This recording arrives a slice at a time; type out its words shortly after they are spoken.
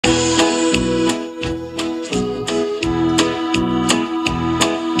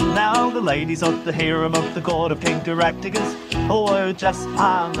the ladies of the harem of the court of King Caractacus were just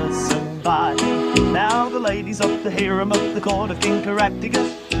passing by. Now the ladies of the harem of the court of King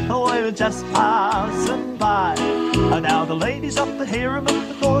Caractacus were just passing by. Now the ladies of the harem of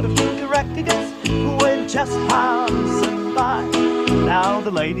the court of King Caractacus were just passing by. Now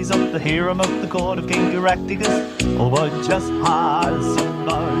the ladies of the harem of the court of King Caractacus were just passing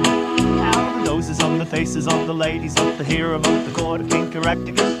by. Now the noses on the faces of the ladies of the harem of the court of King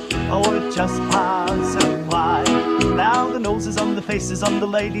Caractacus were just passing by. Now the noses on the faces of the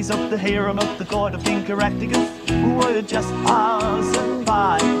ladies of the harem of the court of King Caractacus were just passing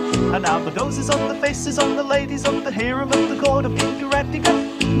by. And now the noses on the faces of the ladies of the harem of the court of King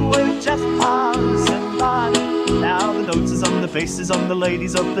Caractacus were just passing by. Now the noses on the faces of the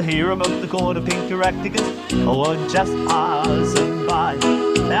ladies of the harem of the court of King Caractacus were just passing by.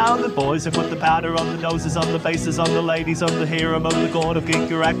 Now the boys have put the powder on the noses on the faces on the ladies of the harem of the court of King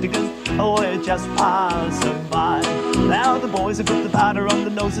Caractacus were just passing by. Now the boys have put the powder on the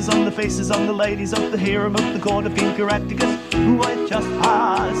noses on the faces on the ladies of the harem of the court of King Caractacus were just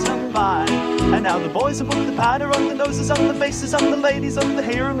passing by. And now the boys have put the powder on the noses on the faces on the ladies of the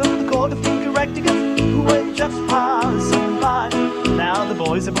harem of the court of King Caractacus were just passing by. Now the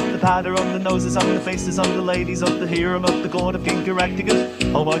boys have put the powder on the noses on the faces on the ladies of the harem of the court of King Caractacus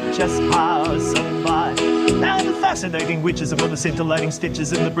were just passing by. Now the fascinating witches have put the scintillating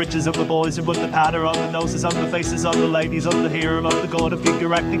stitches in the breeches of the boys who put the powder on the noses on the faces on the ladies of the harem of the court of King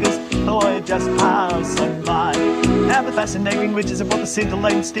Caractacus were just passing by. Now the fascinating witches have put the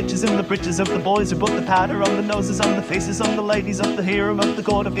scintillating stitches in the breeches of the boys who put the powder on the noses on the faces on the ladies of the harem of the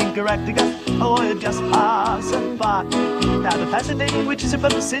court of King Caractacus were just passing by. Now the fascinating witches have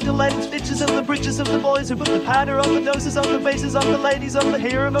put the scintillating stitches in the breeches of the boys who put the powder on the noses on the faces on the ladies of the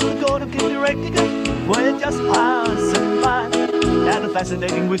harem of the court of King Caractacus were just passing by. Now the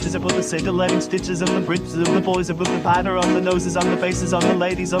fascinating witches have put the scintillating stitches in the breeches of the boys who put the powder on the noses on the faces on the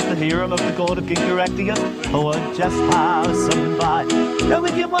ladies of the harem of the court of King Caractacus were just passing by. Now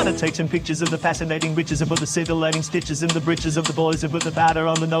if you want to take some pictures of the fascinating witches who put the scintillating stitches in the breeches of the boys who put the powder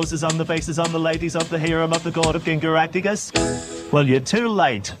on the noses on the faces on the ladies of the harem of the court of King Caractacus, well, you're too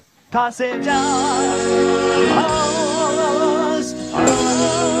late. 'Cause it just